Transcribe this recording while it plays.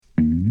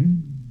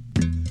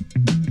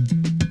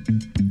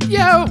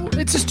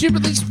It's a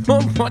stupidly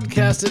small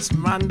podcast. It's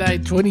Monday,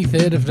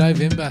 23rd of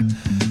November.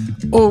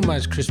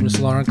 Almost Christmas,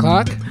 Lauren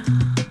Clark.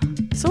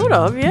 Sort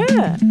of,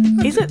 yeah.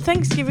 Is it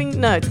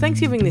Thanksgiving? No, it's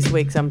Thanksgiving this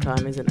week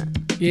sometime, isn't it?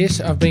 Yes,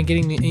 I've been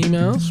getting the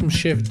emails from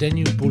Chef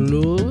Daniel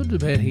Boulard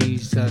about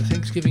his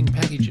Thanksgiving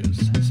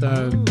packages.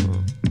 So,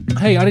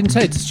 hey, I didn't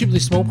say it's a stupidly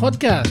small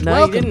podcast. No,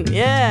 Welcome. you didn't,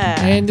 yeah.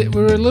 And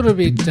we're a little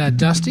bit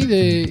dusty.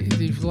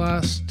 The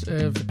last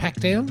pack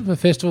down for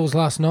festivals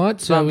last night.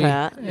 So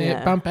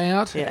bump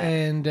out. Yeah.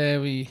 And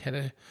we had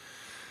a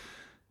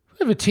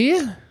bit of a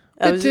tear.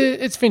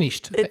 It's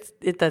finished.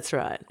 That's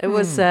right. It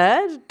was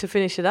sad to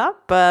finish it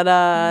up, but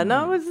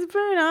no, it was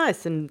very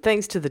nice. And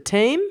thanks to the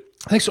team.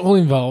 Thanks to all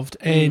involved.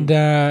 And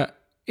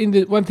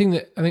one thing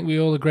that I think we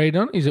all agreed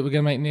on is that we're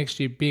going to make next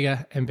year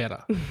bigger and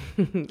better.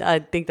 I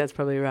think that's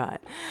probably right.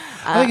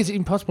 I think it's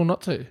impossible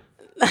not to.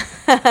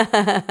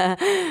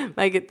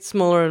 Make it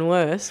smaller and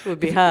worse would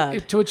be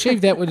hard. To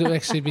achieve that would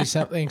actually be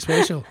something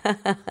special. Here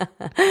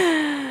we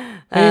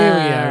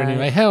are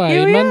anyway. How are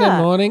you? Monday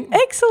morning.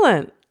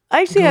 Excellent.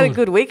 I actually had a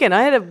good weekend.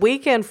 I had a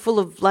weekend full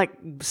of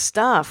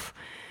stuff,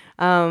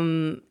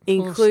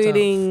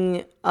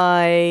 including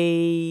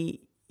I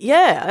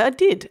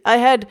did. I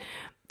had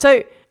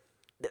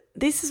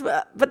this is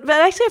but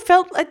actually I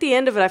felt at the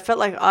end of it I felt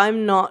like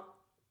I'm not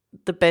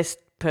the best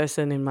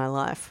person in my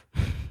life.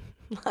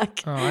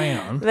 Hang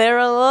on. There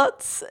are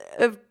lots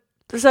of.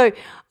 So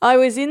I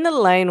was in the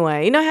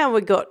laneway. You know how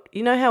we got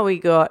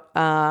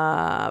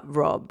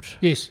robbed?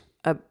 Yes.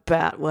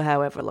 About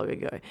however long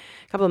ago, a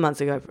couple of months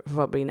ago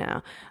probably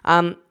now.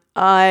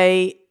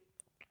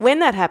 When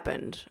that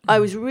happened, I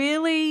was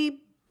really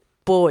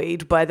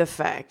buoyed by the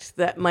fact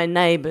that my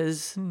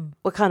neighbours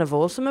were kind of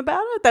awesome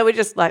about it. They were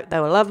just they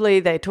were lovely.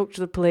 They talked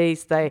to the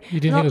police. You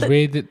didn't think it was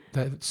weird that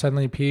they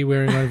suddenly appear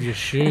wearing one of your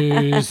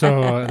shoes,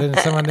 or then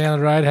someone down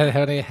the road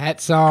had their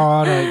hats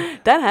on?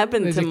 That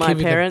happened to my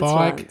parents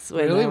once.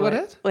 When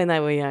they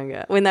were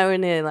younger, when they were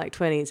in their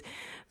 20s.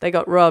 They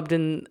got robbed,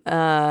 and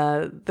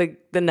the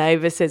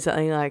neighbour said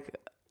something like,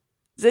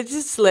 they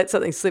just let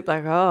something slip,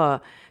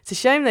 it's a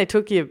shame they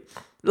took you,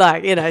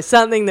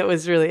 something that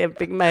was really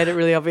made it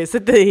really obvious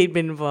that he'd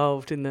been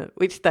involved in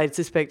which they'd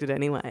suspected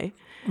anyway.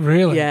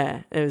 Really?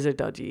 Yeah, it was a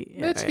dodgy.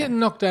 Let's get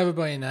knocked over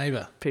by your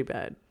neighbour. Pretty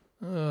bad.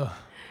 Ugh.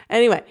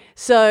 Anyway,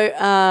 so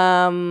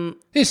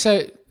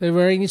so they're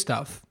wearing your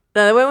stuff.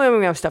 No, they weren't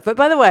wearing our stuff. But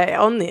by the way,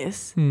 on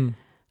this,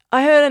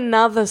 I heard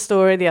another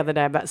story the other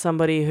day about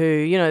somebody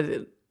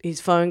who, his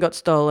phone got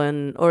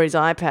stolen, or his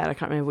iPad, I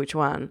can't remember which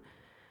one.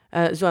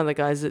 It was one of the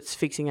guys that's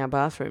fixing our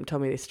bathroom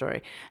told me this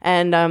story.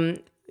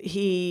 And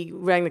he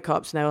rang the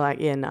cops, and they were like,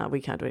 yeah, no, we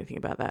can't do anything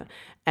about that.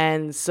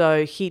 And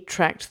so he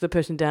tracked the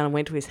person down and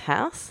went to his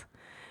house.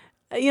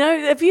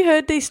 Have you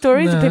heard these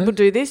stories? No. People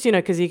do this,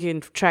 because you can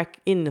track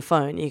in the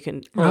phone, or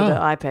the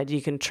iPad,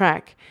 you can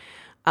track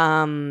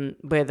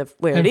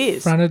where it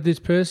is. Confronted this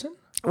person?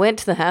 Went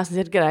to the house and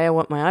said, g'day, I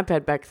want my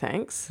iPad back,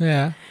 thanks.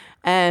 Yeah.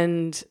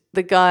 And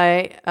the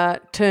guy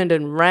turned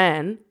and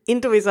ran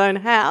into his own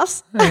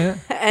house,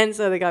 and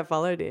so the guy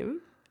followed him.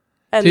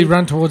 And did he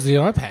run towards the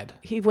iPad?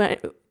 He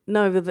went.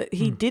 No,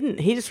 he didn't.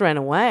 He just ran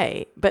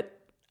away. But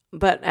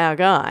our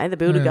guy, the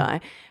builder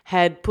guy,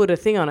 had put a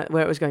thing on it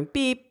where it was going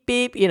beep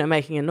beep,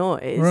 making a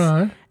noise.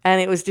 Right.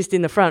 And it was just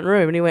in the front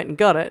room, and he went and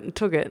got it and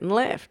took it and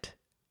left.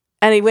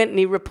 And he went and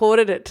he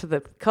reported it to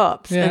the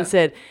cops and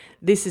said,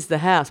 "This is the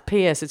house.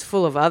 P.S. It's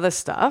full of other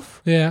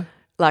stuff." Yeah.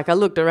 I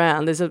looked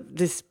around,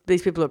 these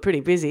people are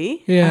pretty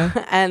busy. Yeah.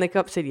 And the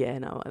cop said, yeah,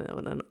 no,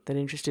 I'm not that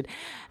interested.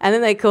 And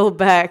then they called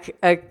back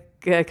a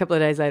couple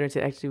of days later and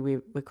said, actually,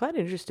 we're quite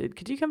interested.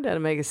 Could you come down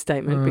and make a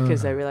statement?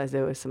 Because they realised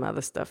there was some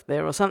other stuff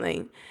there or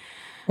something.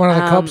 One of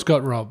the cops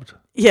got robbed.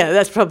 Yeah,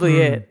 that's probably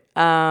it.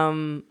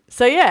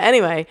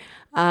 Anyway,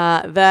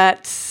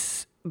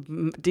 that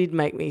did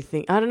make me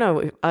think, I don't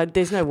know,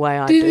 there's no way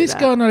I'd do that. Did this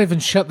guy not even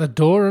shut the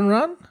door and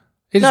run?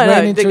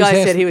 No, the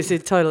guy said he was a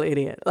total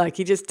idiot.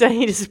 He just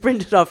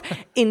sprinted off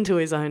into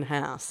his own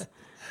house.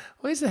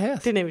 Where's the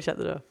house? Didn't even shut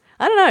the door.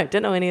 I don't know.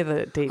 Don't know any of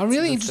the details. I'm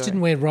really interested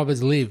in where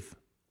robbers live.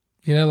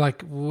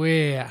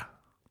 Where?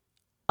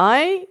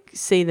 I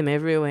see them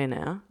everywhere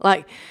now.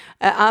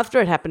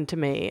 After it happened to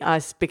me, I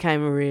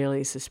became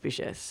really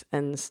suspicious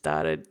and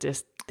started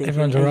just thinking,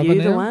 everyone's a are robber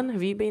you the now? one?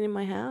 Have you been in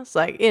my house?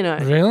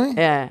 Really?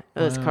 Yeah. It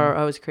was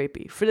I was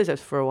creepy.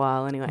 For a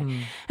while anyway.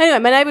 Anyway,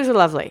 my neighbours were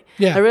lovely.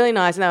 Yeah. They're really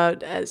nice and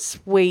they were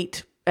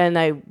sweet, and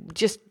I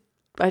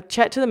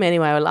chat to them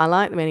anyway. I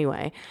like them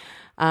anyway.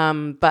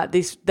 But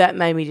that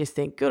made me just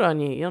think, good on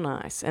you, you're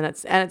nice. And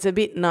it's a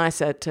bit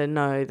nicer to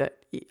know that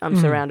I'm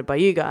surrounded by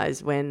you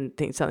guys when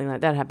something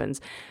like that happens.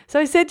 So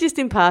I said just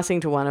in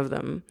passing to one of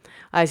them,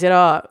 I said,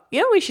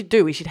 what we should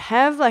do? We should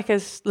have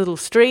a little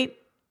street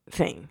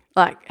thing,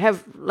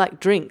 have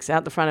drinks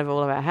out the front of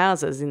all of our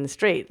houses in the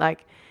street.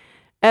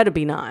 That'd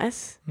be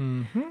nice.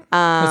 Mm-hmm.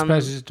 I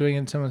suppose just doing it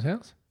in someone's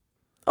house?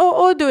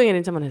 Or doing it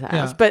in someone's house.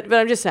 Yeah. But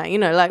I'm just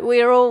saying,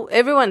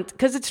 everyone,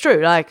 because it's true,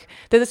 they're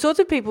the sorts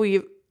of people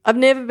I've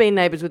never been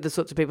neighbours with the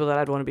sorts of people that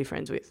I'd want to be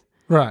friends with.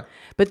 Right.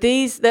 But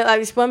like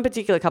this one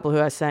particular couple who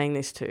I was saying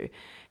this to,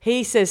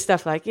 he says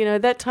stuff like,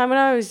 that time when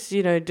I was,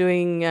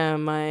 doing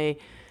my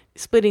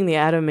splitting the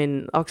atom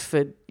in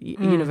Oxford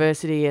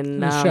University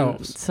and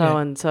so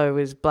and so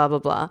was blah, blah,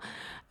 blah.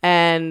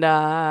 And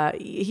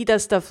he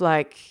does stuff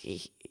like,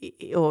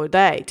 or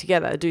they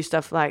together do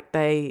stuff like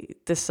they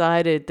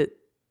decided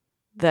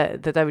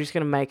that they were just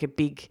going to make a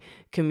big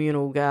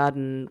communal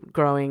garden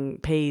growing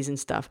peas and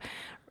stuff.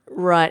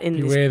 Right in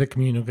Beware the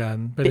communal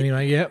garden, but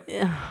anyway, yep.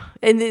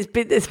 And there's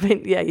been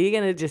you're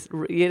gonna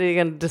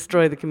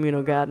destroy the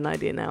communal garden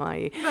idea now, are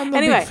you? I'm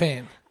not a big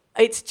fan.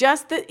 It's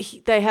just that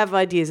they have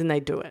ideas and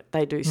they do it.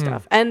 They do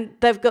stuff, and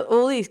they've got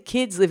all these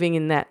kids living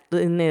in their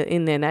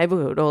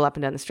neighborhood, all up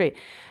and down the street,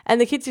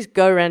 and the kids just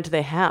go around to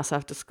their house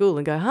after school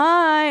and go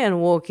hi and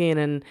walk in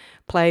and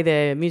play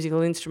their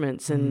musical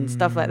instruments and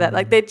stuff like that.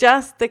 Like they're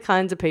just the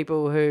kinds of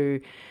people who.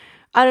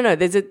 I don't know.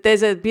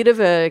 There's a bit of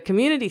a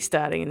community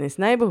starting in this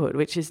neighbourhood,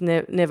 which has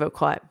never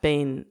quite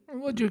been.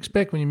 What do you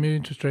expect when you move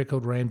into a street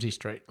called Ramsay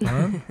Street?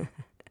 Right?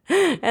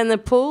 And the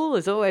pool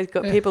has always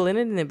got people in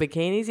it in their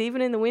bikinis,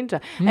 even in the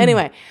winter.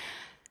 Anyway,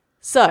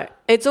 so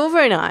it's all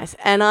very nice,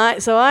 and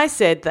I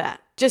said that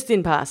just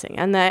in passing,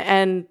 and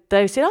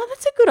they said, "Oh,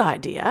 that's a good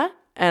idea,"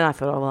 and I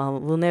thought, "Oh, well,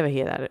 we'll never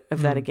hear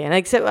that again,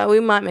 except we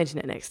might mention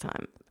it next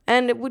time,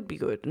 and it would be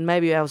good, and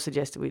maybe I'll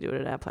suggest that we do it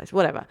at our place,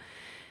 whatever."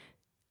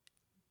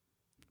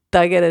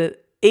 I get an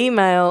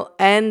email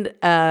and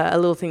a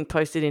little thing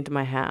posted into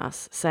my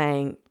house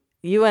saying,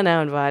 you are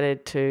now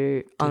invited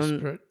to,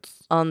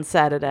 on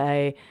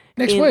Saturday.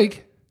 Next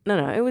week?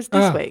 No, it was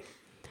this week.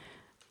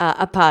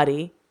 A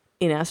party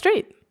in our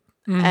street.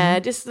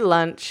 Just a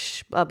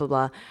lunch, blah, blah,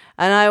 blah.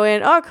 And I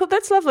went, oh, cool,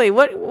 that's lovely.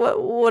 What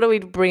are we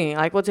bringing?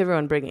 Like, what's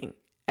everyone bringing?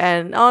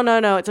 And, oh,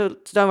 no,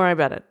 don't worry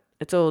about it.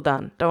 It's all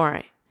done. Don't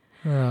worry.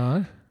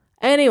 Right.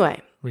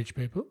 Anyway. Rich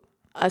people.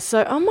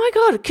 Oh my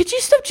God, could you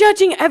stop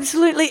judging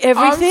absolutely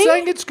everything? I'm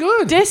saying it's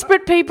good.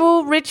 Desperate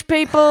people, rich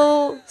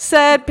people,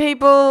 sad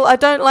people. I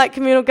don't like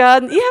communal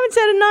gardens. You haven't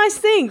said a nice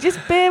thing.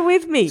 Just bear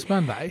with me. It's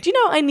Monday. Do you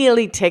know I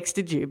nearly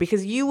texted you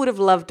because you would have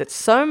loved it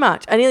so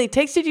much. I nearly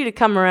texted you to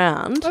come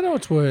around. I don't know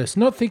what's worse,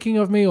 not thinking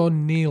of me or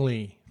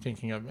nearly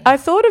thinking of me. I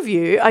thought of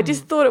you. I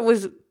just thought it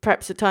was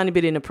perhaps a tiny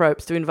bit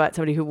inappropriate to invite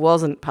somebody who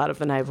wasn't part of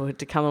the neighbourhood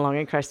to come along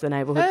and crash the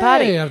neighbourhood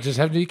party. I've just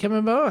had you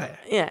coming by.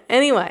 Yeah,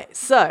 anyway,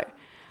 so...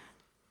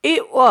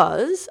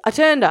 I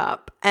turned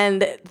up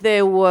and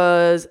it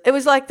was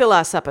like the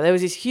Last Supper. There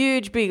was this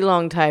huge, big,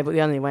 long table.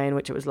 The only way in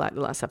which it was like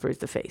the Last Supper is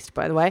the feast,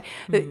 by the way.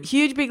 The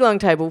huge, big, long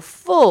table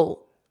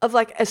full of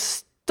like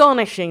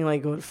astonishingly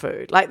good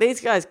food. Like these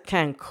guys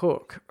can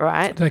cook,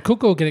 right? Do they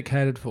cook or get it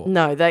catered for?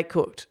 No, they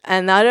cooked.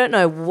 And I don't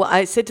know what,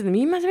 I said to them,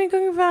 you must have been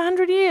cooking for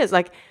 100 years.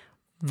 Like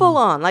full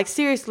on, like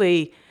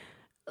seriously,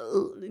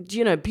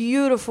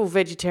 beautiful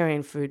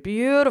vegetarian food,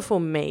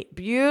 beautiful meat,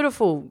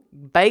 beautiful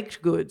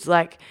baked goods,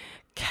 like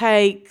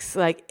cakes,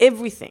 like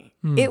everything.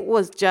 It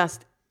was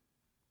just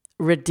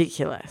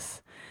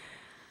ridiculous.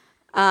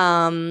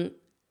 I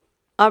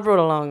brought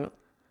along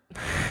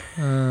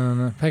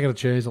a packet of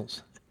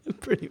cheesels.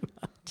 Pretty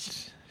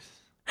much.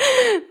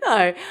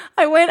 No,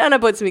 I went and I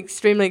bought some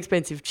extremely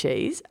expensive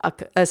cheese,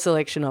 a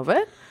selection of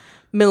it,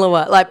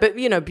 Miller, but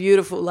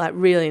beautiful, like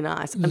really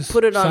nice, and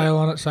put it on. Sale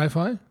on at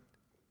Safeway.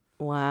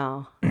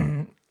 Wow.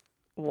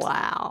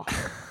 Wow.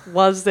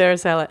 Was there a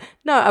salad?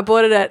 No, I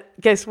bought it at,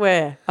 guess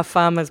where? A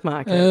farmer's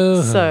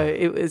market. So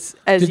it was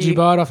Did you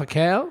buy it off a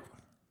cow?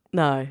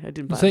 No, I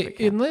didn't buy it off a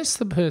cow. Unless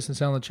the person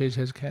selling the cheese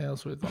has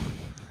cows with them,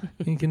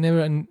 you can never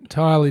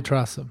entirely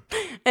trust them.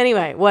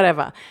 Anyway,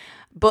 whatever.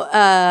 But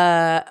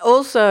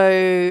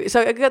also,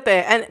 so I got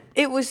there and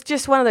it was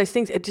just one of those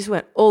things. It just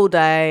went all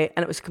day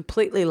and it was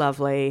completely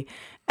lovely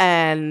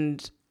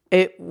and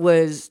it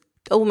was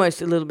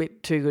almost a little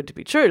bit too good to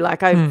be true.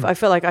 Like I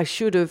felt like I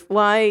should have.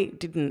 Why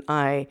didn't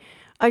I?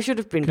 I should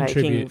have been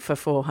baking for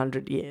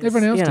 400 years.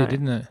 Everyone else did,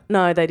 didn't they?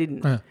 No, they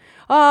didn't.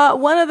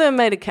 One of them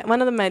made one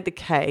of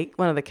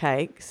the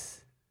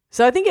cakes.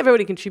 So I think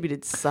everybody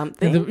contributed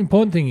something. And the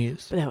important thing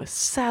is, but there were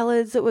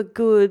salads that were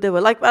good. There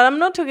were like, I'm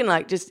not talking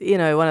like just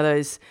one of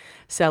those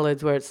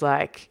salads where it's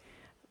like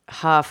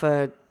half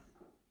a.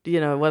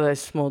 One of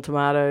those small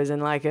tomatoes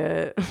and like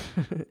a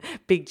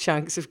big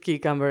chunks of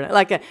cucumber,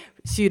 like a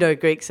pseudo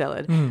Greek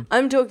salad.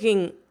 I'm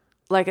talking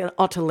like an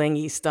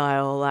ottolenghi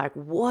style. Like,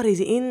 what is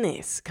in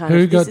this kind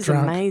Who of? got this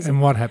drunk is amazing.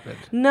 and what happened?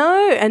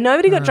 No, and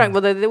nobody got drunk.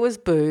 Well, there was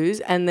booze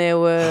and there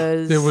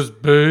was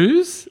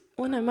booze.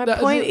 Well, no, my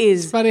point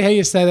is, it's funny how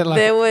you say that. Like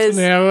there was.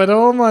 Now it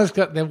almost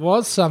got. There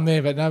was some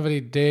there, but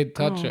nobody dared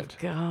touch it.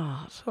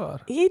 God,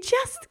 what? You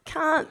just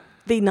can't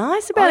be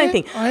nice about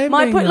anything. I am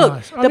my being point.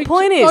 nice. Look, the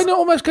point is, I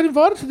almost got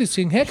invited to this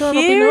thing. How can I not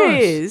be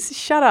nice?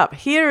 Shut up.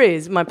 Here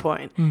is my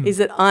point: is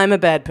that I'm a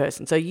bad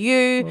person. So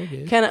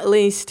you can at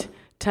least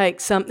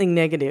take something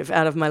negative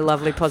out of my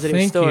lovely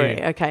positive story.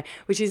 You. Okay,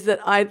 which is that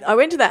I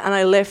went to that and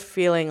I left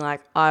feeling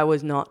like I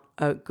was not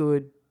a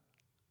good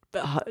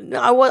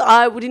No,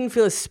 I didn't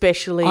feel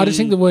especially. I just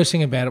think the worst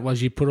thing about it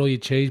was you put all your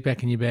cheese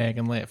back in your bag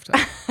and left.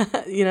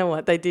 You know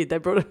what they did? They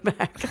brought it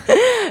back.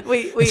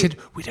 They said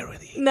we don't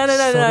really eat no.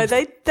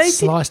 They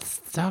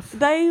sliced stuff.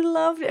 They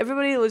loved it.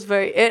 Everybody was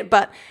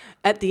but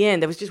at the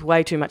end there was just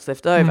way too much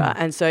left over,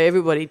 and so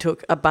everybody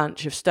took a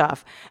bunch of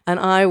stuff, and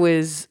I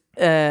was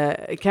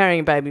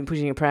carrying a baby and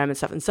pushing a pram and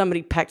stuff, and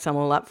somebody packed some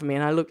all up for me,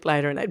 and I looked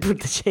later and they'd put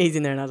the cheese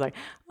in there, and I was like,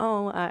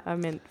 oh, I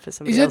meant for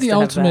somebody else. Is that the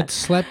ultimate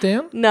slap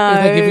down? No.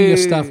 Or they give you your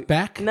stuff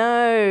back?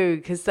 No,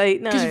 because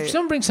if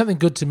someone brings something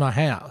good to my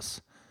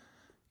house,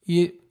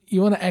 you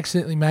want to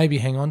accidentally maybe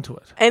hang on to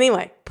it.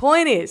 Anyway,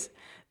 point is,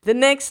 the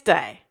next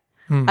day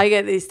I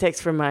get this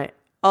text from my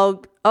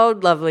old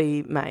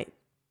lovely mate.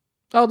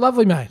 Old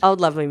lovely mate.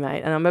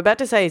 And I'm about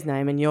to say his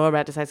name and you're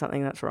about to say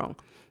something that's wrong.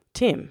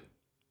 Tim.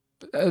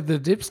 The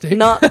dipstick.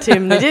 Not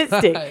Tim the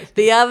dipstick.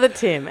 The other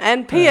Tim.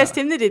 And P.S.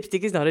 Tim the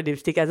dipstick is not a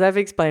dipstick, as I've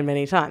explained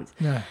many times.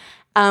 No.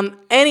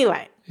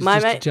 Anyway, he's my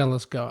just mate, a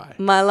jealous guy.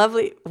 my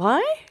lovely,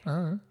 why?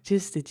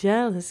 Just a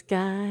jealous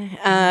guy.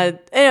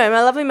 Anyway,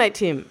 my lovely mate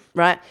Tim,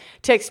 right,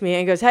 texts me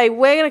and goes, hey,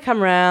 we're going to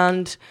come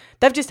around.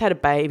 They've just had a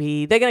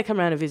baby. They're going to come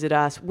around and visit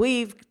us.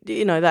 You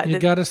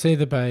got to see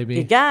the baby.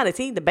 You got to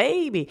see the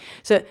baby.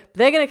 So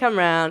they're going to come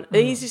around.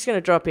 He's just going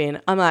to drop in.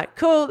 I'm like,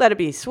 cool, that'd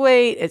be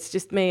sweet. It's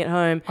just me at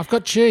home. I've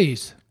got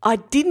cheese. I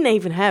didn't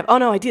even have,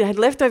 I did. I had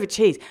leftover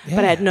cheese,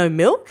 but I had no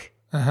milk.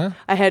 I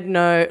had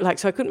no,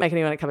 so I couldn't make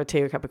anyone a cup of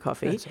tea or a cup of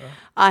coffee. That's all right.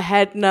 I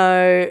had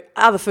no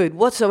other food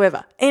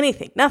whatsoever.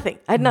 Anything. Nothing.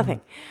 I had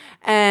nothing.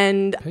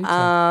 And,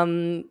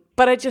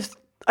 but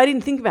I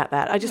didn't think about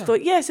that. I just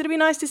thought, yes, it'd be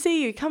nice to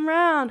see you. Come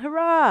round.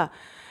 Hurrah.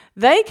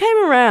 They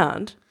came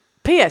around.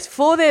 P.S.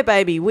 For their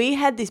baby, I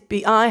had this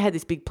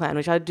big plan,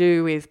 which I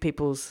do with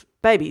people's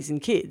babies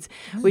and kids,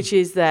 which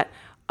is that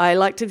I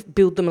like to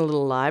build them a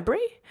little library.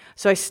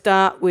 So I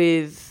start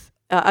with,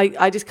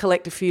 I just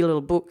collect a few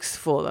little books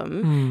for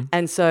them.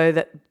 And so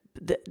that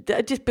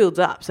it just builds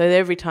up. So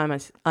every time I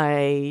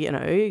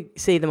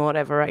see them or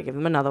whatever, I give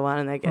them another one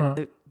and they get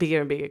a bigger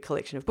and bigger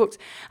collection of books.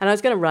 And I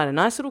was going to write a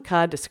nice little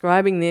card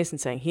describing this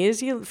and saying,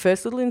 here's your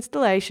first little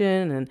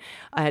installation. And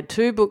I had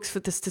 2 books for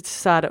this to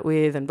start it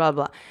with and blah,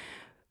 blah.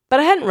 But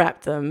I hadn't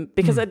wrapped them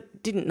because I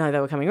didn't know they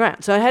were coming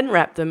around. So I hadn't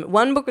wrapped them.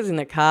 One book was in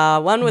the car.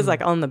 One was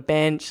on the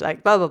bench, blah,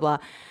 blah, blah.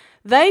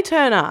 They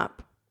turn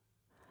up.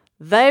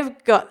 They've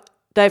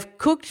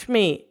cooked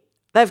 3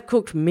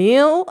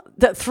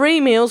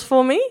 meals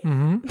for me.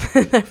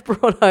 They've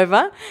brought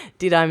over.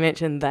 Did I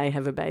mention they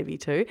have a baby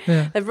too?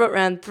 Yeah. They've brought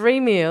around 3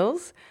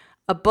 meals,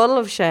 a bottle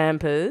of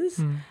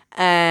shampoos,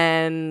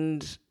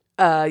 and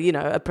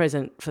a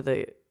present for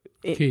the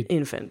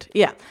infant.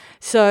 Yeah.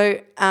 So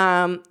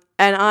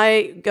and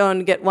I go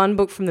and get one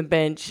book from the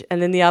bench,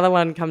 and then the other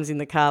one comes in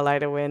the car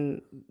later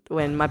when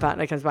my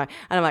partner comes by,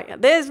 and I'm like,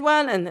 "There's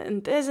one,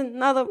 and there's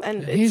another,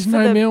 and it's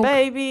for the milk.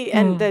 Baby,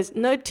 and there's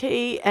no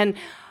tea, and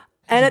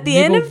at the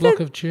end of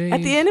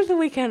the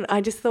weekend,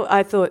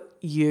 I thought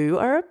you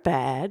are a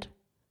bad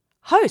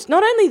host.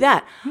 Not only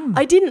that,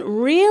 I didn't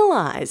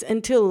realize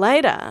until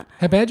later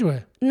how bad you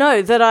were.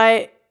 No,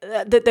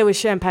 that there was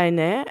champagne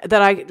there,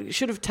 that I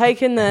should have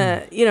taken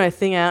the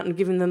thing out and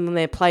given them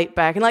their plate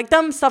back and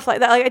dumb stuff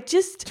like that.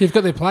 So you've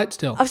got their plate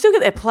still? I've still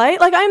got their plate.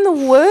 I'm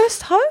the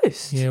worst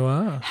host. You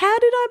are. How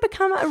did I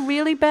become a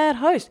really bad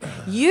host?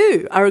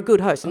 You are a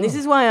good host, and this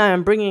is why I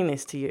am bringing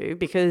this to you,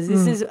 because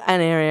this is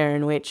an area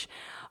in which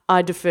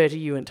I defer to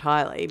you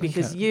entirely,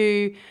 because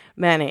you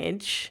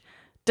manage,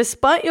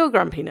 despite your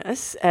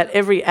grumpiness at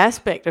every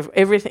aspect of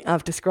everything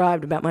I've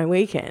described about my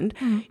weekend,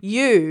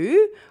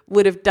 you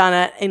would have done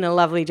it in a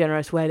lovely,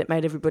 generous way that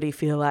made everybody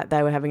feel like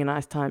they were having a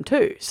nice time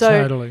too. So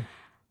totally.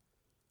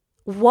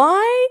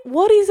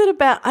 What is it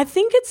about? I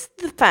think it's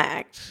the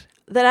fact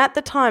that at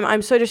the time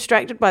I'm so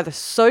distracted by the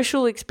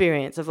social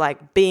experience of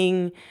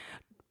being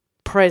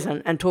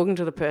present and talking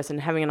to the person,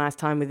 having a nice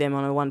time with them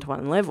on a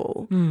one-to-one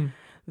level,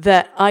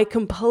 that I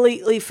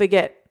completely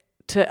forget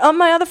to.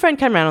 My other friend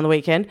came around on the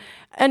weekend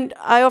and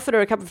I offered her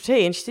a cup of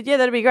tea and she said, yeah,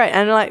 that'd be great.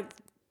 And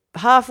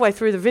halfway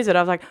through the visit,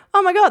 I was like,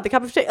 oh my God, the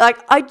cup of tea.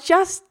 I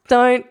just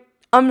don't,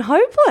 I'm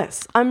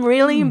hopeless. I'm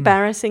really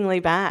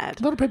embarrassingly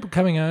bad. A lot of people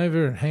coming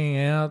over and hanging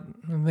out,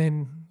 and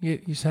then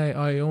you say,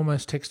 I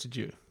almost texted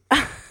you.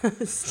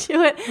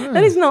 Stuart,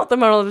 that is not the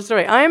moral of the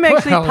story. I am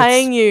actually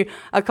paying you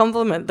a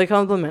compliment, the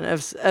compliment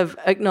of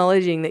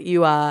acknowledging that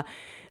you are,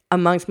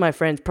 amongst my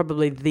friends,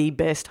 probably the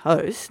best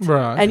host.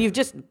 Right. And you've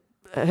just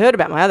heard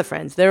about my other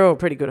friends. They're all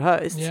pretty good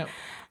hosts. Yep.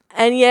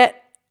 And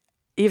yet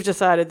you've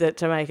decided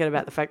to make it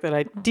about the fact that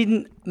I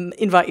didn't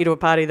invite you to a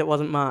party that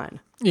wasn't mine.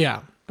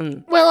 Yeah.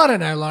 Well, I don't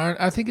know, Lauren.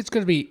 I think it's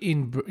got to be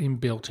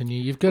inbuilt in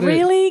you. You've got to.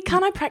 Really?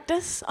 Can't I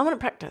practice? I want to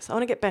practice. I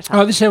want to get better.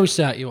 Oh, this is how we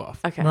start you off.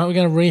 Okay. Right, we're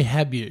going to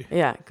rehab you.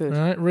 Yeah, good.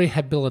 Right,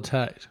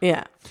 rehabilitate.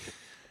 Yeah.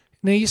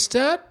 Now, you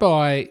start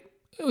with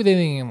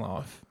anything in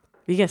life.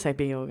 You're going to say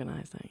be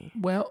organised, don't you?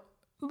 Well,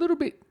 a little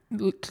bit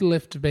to the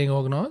left of being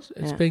organised.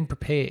 It's being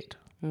prepared.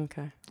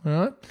 Okay. All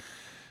right.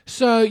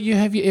 So you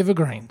have your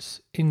evergreens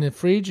in the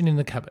fridge and in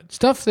the cupboard.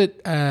 Stuff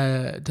that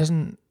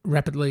doesn't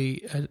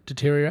rapidly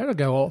deteriorate or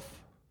go off.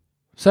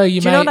 So Do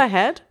you know what I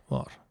had?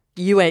 What?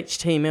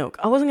 UHT milk.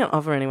 I wasn't going to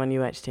offer anyone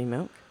UHT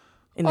milk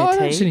in their I tea.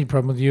 don't see any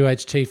problem with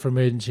UHT for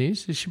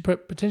emergencies. You should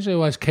potentially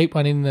always keep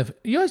one in the...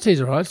 UHT's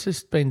all right. It's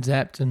just been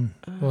zapped and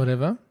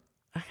whatever.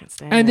 I can't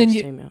stand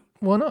UHT milk.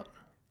 Why not?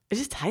 It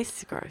just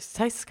tastes gross. It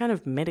tastes kind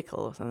of medical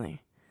or something.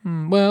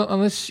 Well,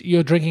 unless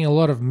you're drinking a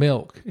lot of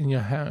milk in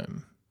your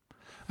home,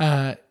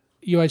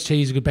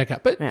 UHT is a good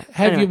backup. But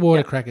have your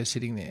water crackers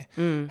sitting there.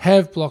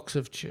 Have blocks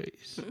of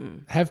cheese.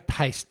 Have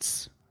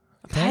pastes.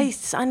 Okay?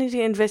 Pastes. I need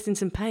to invest in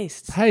some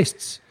pastes.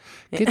 Pastes.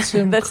 Get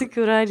some... That's a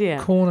good idea.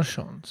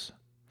 Cornichons.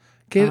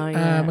 Get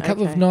a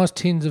couple of nice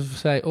tins of,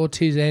 say,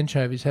 Ortiz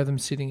anchovies. Have them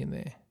sitting in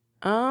there.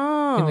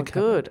 Oh,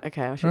 good.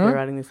 Okay, I should be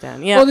writing this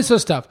down. Yeah. All this sort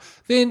of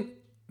stuff. Then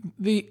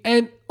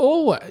and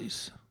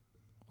always,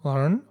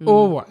 Lauren,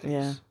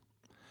 always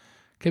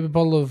keep a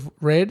bottle of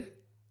red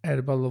and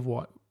a bottle of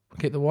white.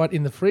 Keep the white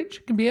in the fridge.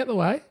 It can be out the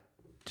way,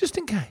 just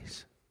in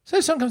case. So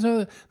someone comes over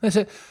and they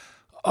say,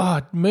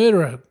 "Oh,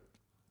 murderer,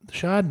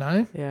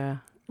 Chardonnay." Yeah.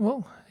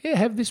 Well,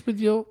 have this with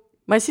your...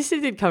 My sister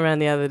did come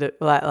around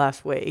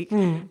last week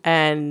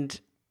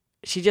and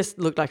she just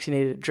looked like she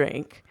needed a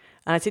drink.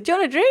 And I said, "Do you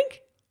want a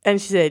drink?" And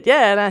she said,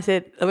 "Yeah." And I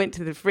said, I went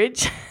to the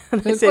fridge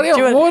and I said, "Do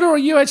you want water or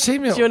UHT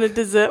milk? Do you want a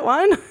dessert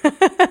one?"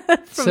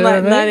 From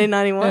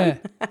 1991. Yeah.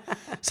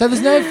 So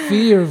there's no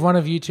fear of one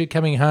of you two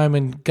coming home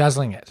and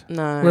guzzling it.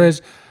 No.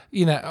 Whereas,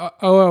 I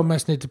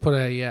almost need to put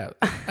a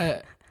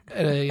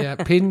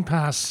pin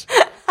pass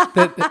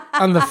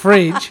on the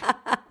fridge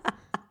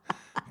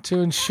to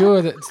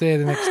ensure that it's there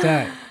the next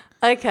day.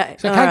 Okay.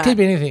 So I can't keep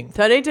anything.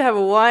 So I need to have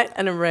a white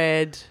and a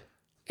red.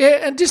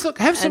 Yeah, and just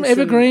have some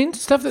evergreen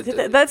stuff.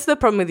 That's the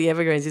problem with the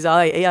evergreens is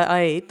I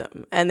eat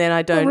them and then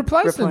I don't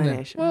replenish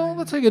them. Well,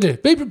 that's what you do.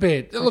 Be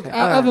prepared. Look,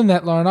 other than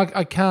that, Lauren,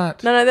 I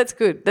can't. No, that's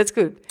good. That's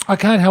good. I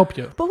can't help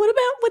you. But what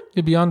about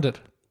You're beyond it.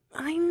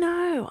 I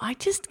know. I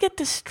just get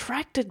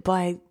distracted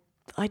by.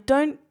 I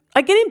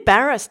get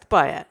embarrassed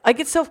by it. I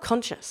get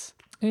self-conscious.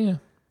 Yeah.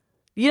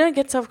 You don't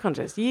get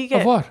self-conscious. You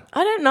get of what?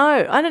 I don't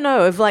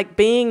know. Of like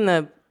being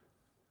the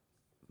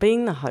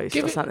host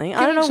or something.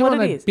 I don't know what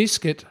it is.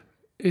 Biscuit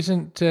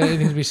isn't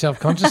anything to be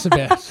self-conscious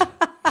about.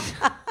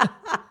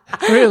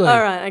 Really?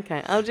 All right,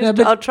 okay.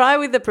 I'll try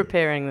with the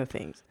preparing the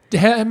things.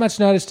 How much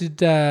notice did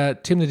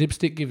Tim the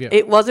Dipstick give you?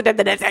 It wasn't at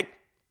the dipstick.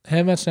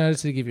 How much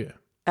notice did he give you?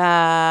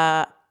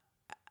 A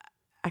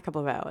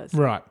couple of hours.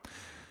 Right.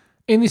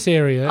 In this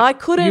area, I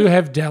couldn't. You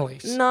have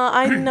delis. No,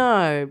 I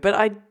know,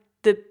 but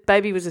the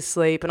baby was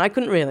asleep, and I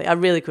couldn't really. I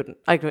really couldn't.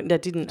 I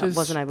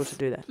wasn't able to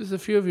do that. There's a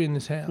few of you in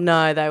this house.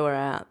 No, they were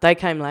out. They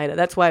came later.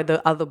 That's why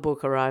the other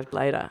book arrived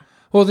later.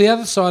 Well, the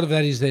other side of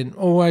that is then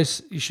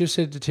always you should have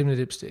said to Tim the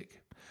Dipstick,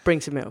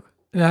 "Bring some milk."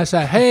 And I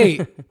say,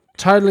 "Hey,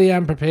 totally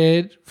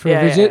unprepared for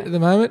a visit at the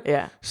moment.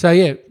 Yeah.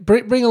 So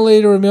bring a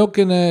litre of milk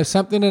and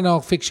something, and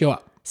I'll fix you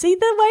up." See,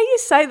 the way you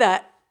say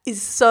that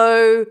is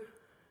so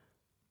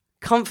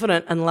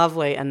confident and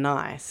lovely and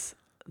nice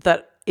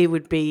that it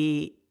would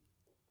be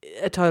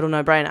a total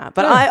no-brainer.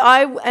 But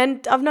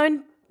I've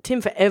known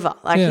Tim forever.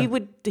 Like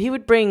he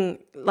would bring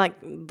like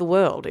the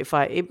world if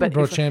I. He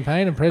brought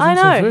champagne and presents. I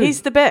know and food.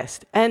 He's the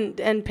best, and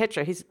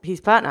Petra,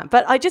 his partner.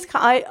 But I just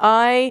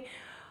I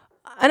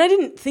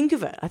didn't think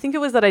of it. I think it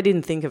was that I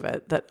didn't think of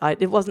it.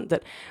 It wasn't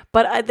that.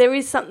 But there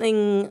is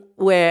something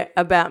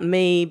about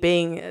me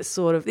being it's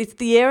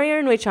the area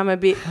in which I'm a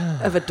bit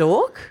of a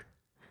dork.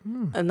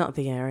 Not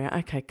the area.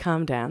 Okay,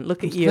 calm down.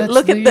 Look at you.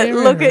 Look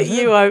at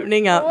you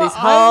opening up this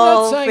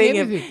whole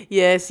thing.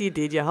 Yes, you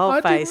did. Your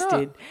whole face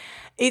did.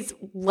 It's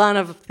one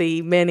of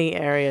the many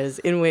areas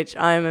in which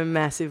I'm a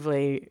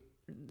massively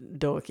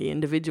dorky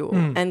individual,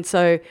 and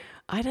so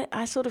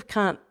I sort of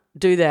can't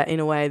do that in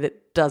a way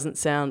that doesn't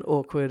sound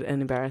awkward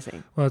and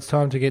embarrassing. Well, it's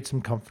time to get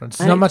some confidence.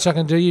 There's not much I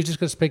can do. You've just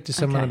got to speak to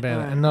someone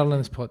about it, and not on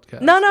this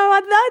podcast. No.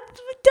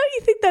 Don't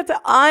you think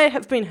I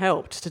have been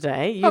helped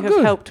today? You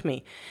have helped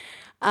me.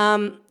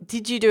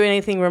 Did you do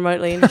anything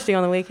remotely interesting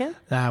on the weekend?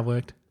 Nah, I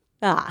worked.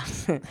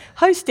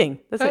 Hosting.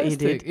 That's what you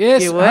did.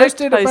 Yes,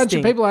 hosted a bunch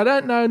of people I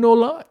don't know nor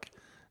like.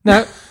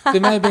 No,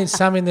 there may have been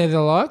some in there that I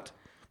liked.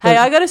 Hey,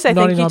 I got to say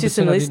thank you to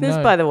some listeners,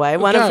 by the way,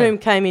 one of whom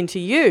came into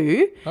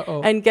you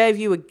and gave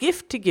you a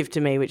gift to give to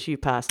me, which you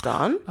passed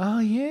on. Oh,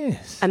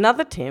 yes.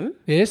 Another Tim.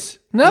 Yes,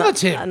 another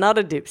Tim.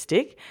 Another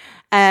dipstick,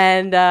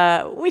 and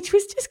which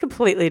was just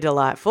completely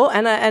delightful.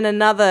 And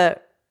another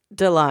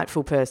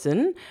delightful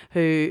person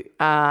who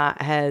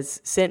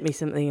has sent me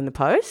something in the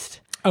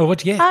post. Oh,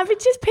 what'd you get?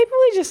 People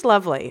are just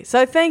lovely.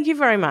 So thank you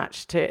very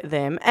much to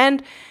them.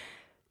 And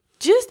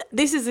just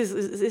this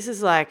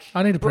is like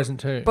I need a present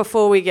too.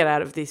 Before we get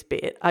out of this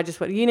bit,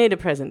 you need a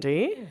present, do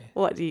you? Yeah.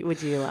 What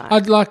would you like?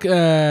 I'd like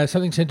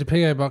something sent to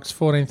PO Box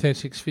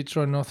 1436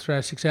 Fitzroy, North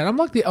Australia 68. I'm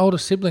like the older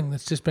sibling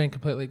that's just been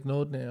completely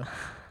ignored now.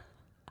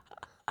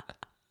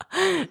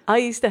 I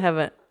used to have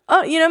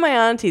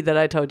my auntie that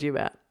I told you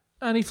about.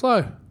 Auntie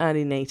Flo.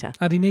 Auntie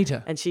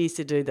Nita. And she used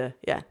to do the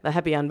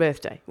happy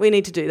unbirthday. We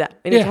need to do that.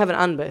 We need to have an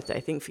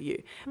unbirthday thing for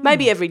you.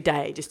 Maybe every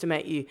day just to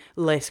make you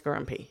less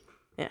grumpy.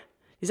 Yeah.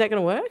 Is that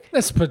going to work?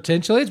 That's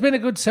potentially. It's been a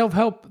good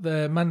self-help,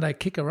 the Monday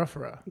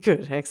kicker-offerer.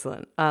 Good,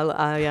 excellent.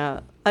 I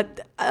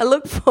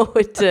look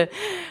forward to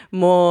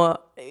more.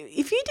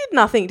 If you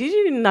did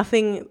you do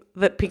nothing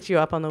that picked you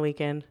up on the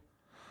weekend?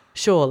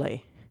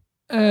 Surely.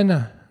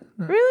 No.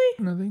 Really?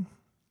 Nothing.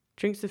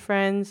 Drinks with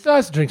friends? No,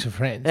 it's drinks with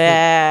friends.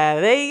 Yeah,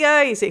 there you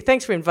go. You see,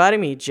 thanks for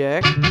inviting me, you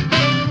jerk.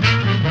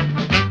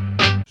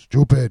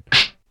 Stupid.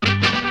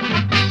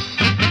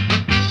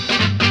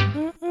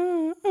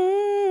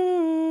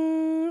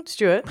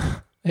 Stuart,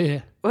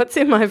 Yeah. what's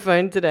in my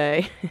phone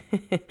today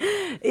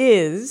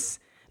is...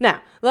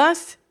 Now,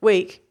 last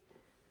week,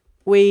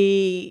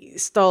 we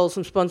stole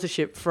some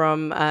sponsorship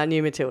from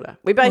New Matilda.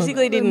 We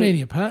basically didn't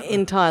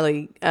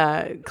entirely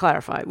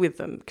clarify with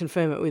them,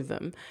 confirm it with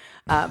them,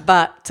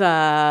 but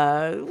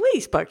we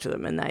spoke to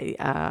them and they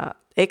are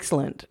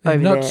excellent over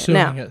there. They're not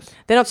suing us.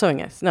 They're not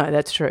suing us. No,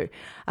 that's true.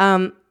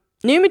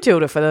 New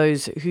Matilda, for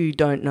those who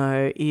don't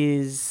know,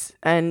 is,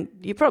 and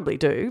you probably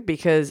do,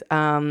 because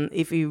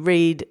if you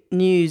read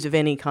news of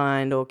any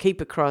kind or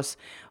keep across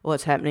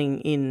what's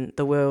happening in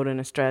the world and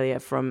Australia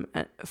from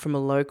a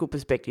local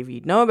perspective,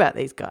 you'd know about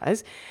these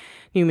guys,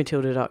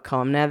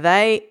 newmatilda.com. Now,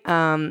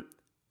 the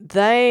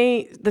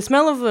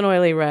smell of an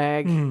oily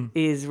rag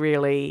is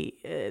really,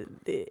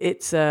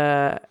 it's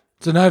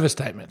an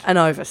overstatement. An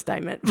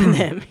overstatement for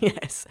them,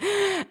 yes.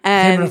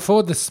 And can't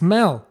afford the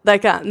smell. They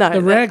can't. No,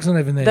 the rag's not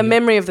even there. The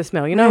memory of the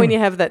smell. You know when you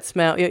have that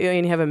smell,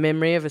 when you have a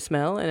memory of a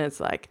smell, and it's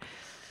like.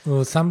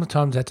 Well,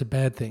 sometimes that's a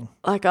bad thing.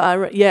 Like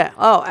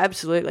oh,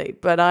 absolutely.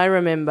 But I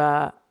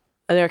remember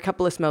there are a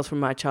couple of smells from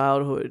my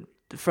childhood,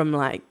 from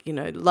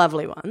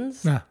lovely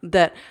ones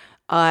that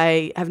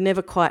I have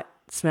never quite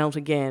smelled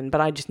again.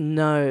 But I just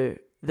know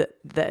that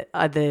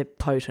they're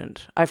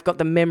potent. I've got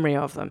the memory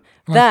of them.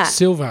 Like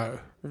Silvo.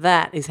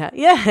 That is how,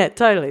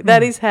 totally.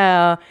 That is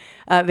how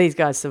these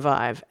guys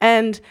survive.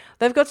 And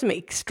they've got some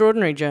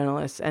extraordinary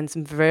journalists and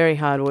some very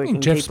hardworking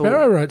people. Jeff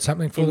Sparrow wrote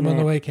something for them on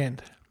the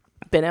weekend.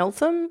 Ben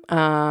Eltham,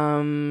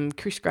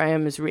 Chris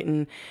Graham has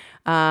written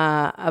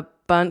a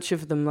bunch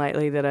of them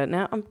lately that are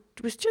now. I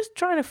was just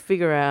trying to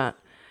figure out.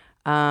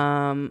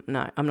 No,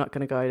 I'm not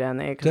going to go down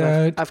there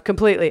because I've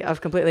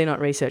completely not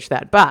researched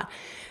that. But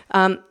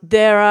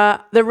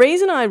the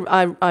reason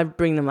I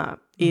bring them up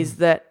is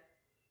that.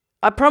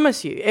 I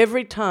promise you,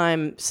 every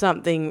time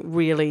something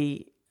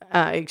really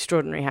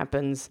extraordinary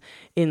happens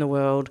in the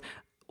world,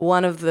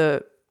 one of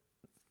the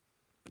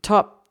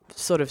top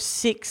sort of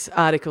 6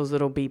 articles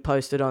that will be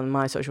posted on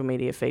my social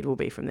media feed will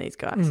be from these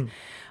guys.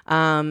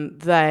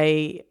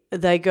 They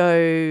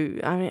go,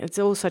 I mean, it's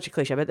all such a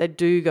cliche, but they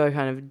do go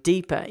kind of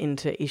deeper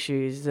into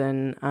issues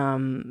than,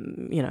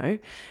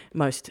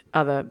 most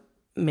other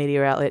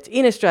media outlets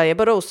in Australia,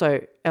 but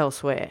also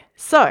elsewhere.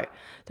 So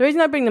the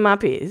reason I bring them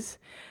up is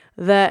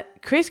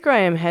that Chris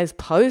Graham has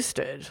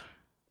posted,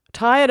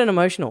 tired and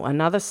emotional,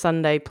 another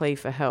Sunday plea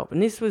for help.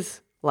 And this was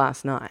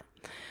last night.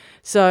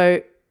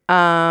 So,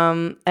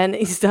 and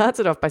he starts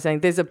it off by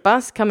saying, there's a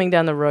bus coming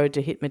down the road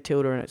to hit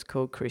Matilda and it's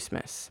called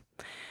Christmas.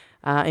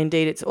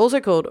 Indeed, it's also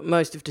called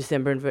most of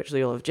December and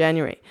virtually all of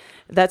January.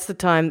 That's the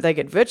time they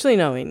get virtually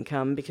no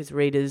income because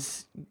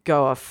readers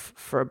go off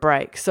for a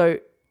break. So,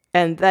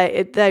 and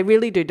they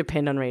really do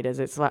depend on readers.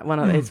 It's like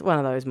it's one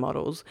of those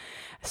models.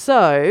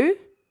 So,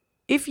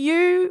 if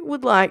you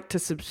would like to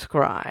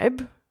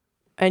subscribe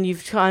and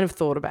you've kind of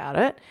thought about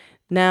it,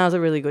 now's a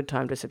really good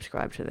time to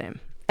subscribe to them.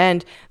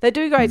 And they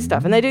do great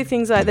stuff. And they do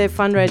things like they're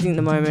fundraising at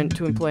the moment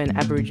to employ an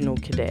Aboriginal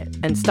cadet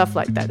and stuff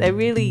like that. They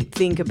really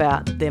think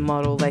about their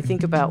model. They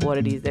think about what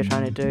it is they're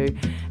trying to do.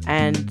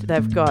 And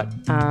they've got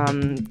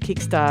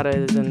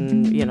Kickstarters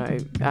and,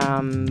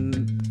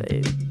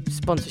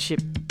 sponsorship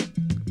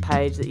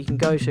page that you can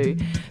go to.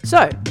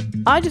 So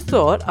I just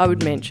thought I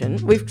would mention,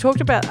 we've talked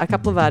about a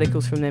couple of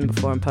articles from them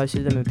before and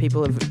posted them, and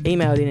people have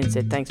emailed in and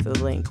said thanks for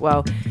the link.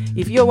 Well,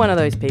 if you're one of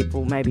those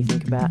people, maybe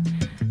think about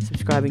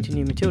subscribing to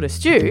New Matilda.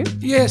 Stu?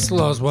 Yes,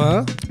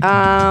 Loswell.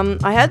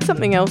 I had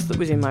something else that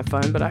was in my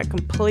phone, but I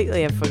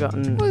completely have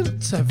forgotten. Well,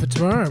 so for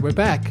tomorrow, we're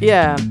back.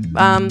 Yeah.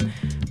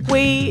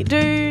 We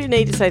do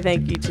need to say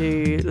thank you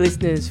to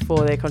listeners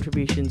for their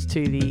contributions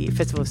to the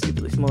Festival of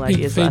Stupid Small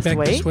Ideas last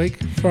week. This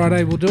week.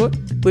 Friday we'll do it.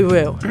 We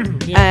will.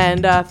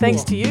 And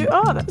thanks to you.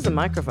 Oh, that was a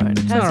microphone.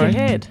 How's your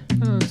head?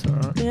 Oh, it's all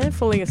right. Yeah,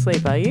 falling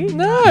asleep, are you?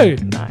 No.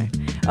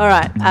 All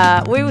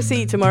right. We will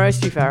see you tomorrow,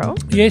 Stu Farrell.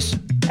 Yes.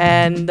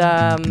 And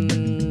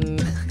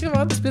come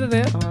on, spit it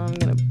out. I'm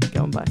going to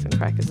go and buy some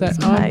crackers. So,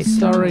 and some I'm paste.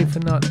 sorry for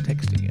not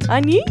texting you. I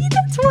knew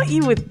that's what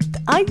you would.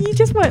 You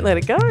just won't let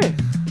it go.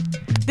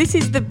 This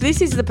is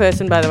the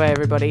person, by the way,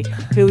 everybody,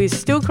 who is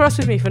still cross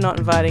with me for not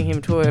inviting him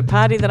to a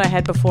party that I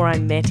had before I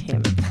met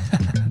him.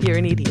 You're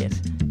an idiot.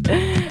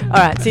 All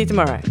right, see you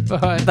tomorrow.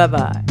 Bye.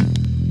 Bye-bye.